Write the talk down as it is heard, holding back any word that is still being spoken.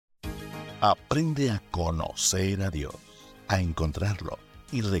Aprende a conocer a Dios, a encontrarlo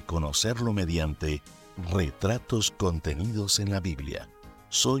y reconocerlo mediante retratos contenidos en la Biblia.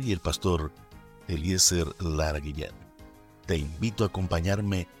 Soy el pastor Eliezer Lara Guillén. Te invito a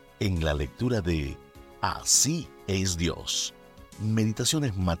acompañarme en la lectura de Así es Dios.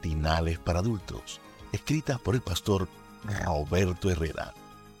 Meditaciones matinales para adultos, escritas por el pastor Roberto Herrera.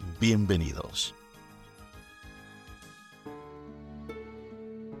 Bienvenidos.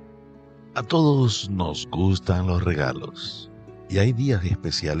 A todos nos gustan los regalos y hay días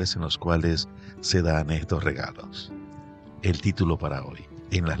especiales en los cuales se dan estos regalos. El título para hoy,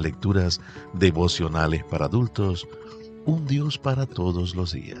 en las lecturas devocionales para adultos, Un Dios para todos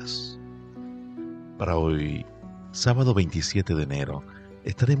los días. Para hoy, sábado 27 de enero,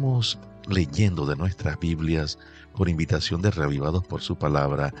 estaremos leyendo de nuestras Biblias, por invitación de Reavivados por su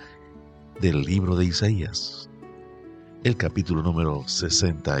palabra, del libro de Isaías, el capítulo número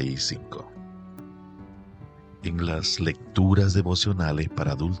 65. En las lecturas devocionales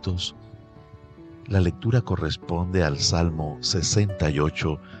para adultos, la lectura corresponde al Salmo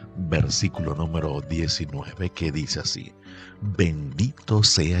 68, versículo número 19, que dice así: Bendito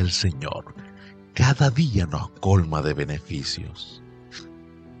sea el Señor, cada día nos colma de beneficios.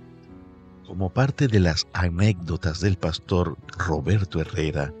 Como parte de las anécdotas del pastor Roberto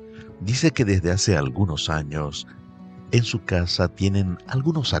Herrera, dice que desde hace algunos años en su casa tienen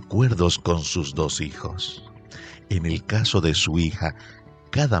algunos acuerdos con sus dos hijos. En el caso de su hija,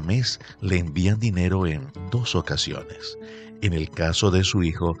 cada mes le envían dinero en 2 ocasiones. En el caso de su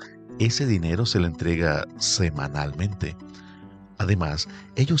hijo, ese dinero se le entrega semanalmente. Además,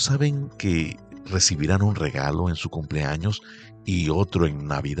 ellos saben que recibirán un regalo en su cumpleaños y otro en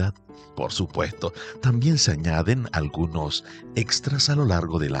Navidad. Por supuesto, también se añaden algunos extras a lo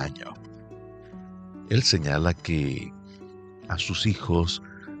largo del año. Él señala que a sus hijos,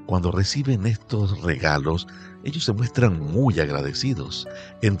 cuando reciben estos regalos, ellos se muestran muy agradecidos.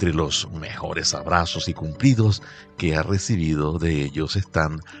 Entre los mejores abrazos y cumplidos que ha recibido de ellos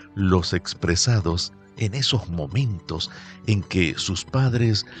están los expresados en esos momentos en que sus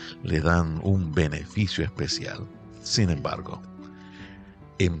padres le dan un beneficio especial. Sin embargo,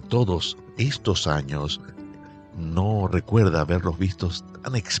 en todos estos años, no recuerda haberlos vistos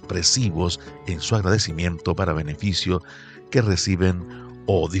tan expresivos en su agradecimiento para beneficio que reciben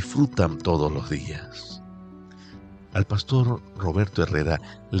o disfrutan todos los días. Al pastor Roberto Herrera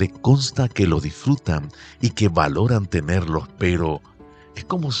le consta que lo disfrutan y que valoran tenerlos, pero es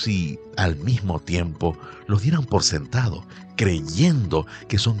como si al mismo tiempo los dieran por sentado, creyendo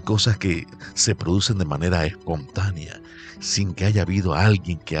que son cosas que se producen de manera espontánea, sin que haya habido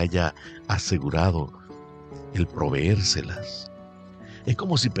alguien que haya asegurado el proveérselas. Es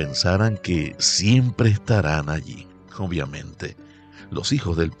como si pensaran que siempre estarán allí. Obviamente, los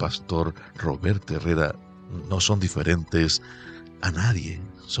hijos del pastor Roberto Herrera no son diferentes a nadie,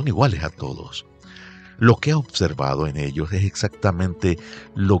 son iguales a todos. Lo que ha observado en ellos es exactamente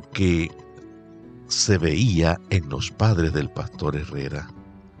lo que se veía en los padres del pastor Herrera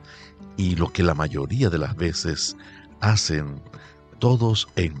y lo que la mayoría de las veces hacen todos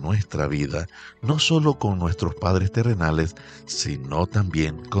en nuestra vida, no solo con nuestros padres terrenales, sino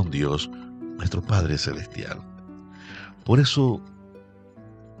también con Dios, nuestro Padre Celestial. Por eso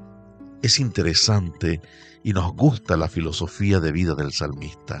es interesante y nos gusta la filosofía de vida del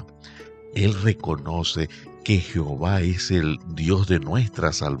salmista. Él reconoce que Jehová es el Dios de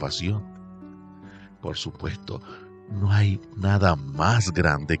nuestra salvación. Por supuesto, no hay nada más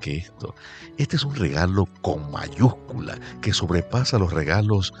grande que esto. Este es un regalo con mayúscula que sobrepasa los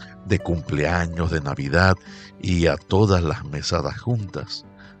regalos de cumpleaños, de Navidad y a todas las mesadas juntas,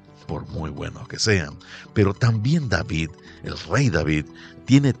 por muy buenos que sean. Pero también David, el rey David,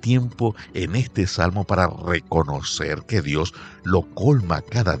 tiene tiempo en este salmo para reconocer que Dios lo colma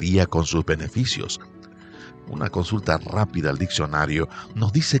cada día con sus beneficios. Una consulta rápida al diccionario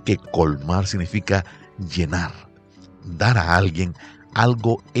nos dice que colmar significa llenar, dar a alguien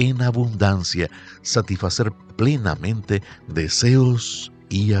algo en abundancia, satisfacer plenamente deseos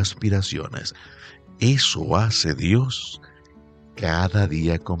y aspiraciones. Eso hace Dios cada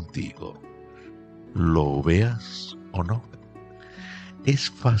día contigo, lo veas o no.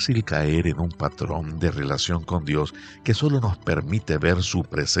 Es fácil caer en un patrón de relación con Dios que solo nos permite ver su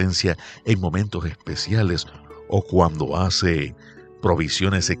presencia en momentos especiales o cuando hace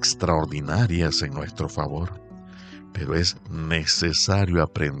provisiones extraordinarias en nuestro favor. Pero es necesario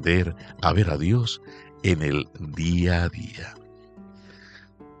aprender a ver a Dios en el día a día.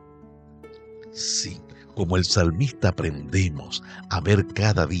 Sí, Como el salmista aprendemos a ver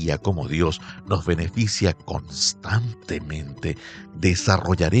cada día cómo Dios nos beneficia constantemente,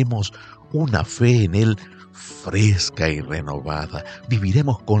 desarrollaremos una fe en Él fresca y renovada.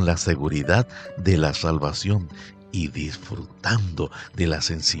 Viviremos con la seguridad de la salvación y disfrutando de la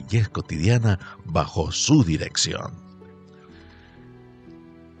sencillez cotidiana bajo su dirección.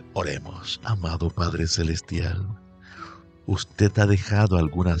 Oremos, amado Padre Celestial. Usted ha dejado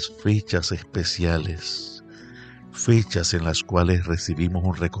algunas fechas especiales, fechas en las cuales recibimos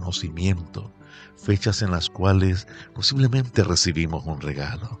un reconocimiento, fechas en las cuales posiblemente recibimos un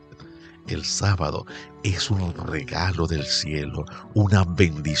regalo. El sábado es un regalo del cielo, una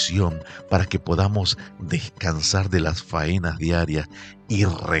bendición para que podamos descansar de las faenas diarias y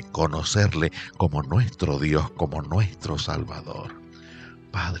reconocerle como nuestro Dios, como nuestro Salvador.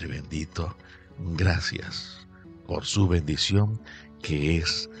 Padre bendito, gracias por su bendición que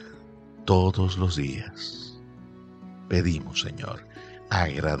es todos los días. Pedimos, Señor,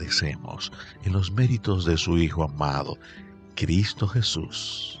 agradecemos en los méritos de su Hijo amado, Cristo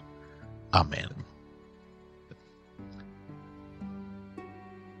Jesús. Amén.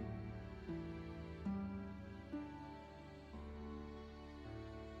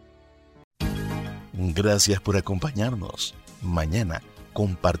 Gracias por acompañarnos. Mañana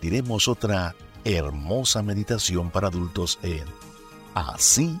compartiremos otra hermosa meditación para adultos en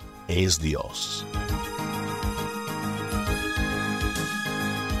Así es Dios.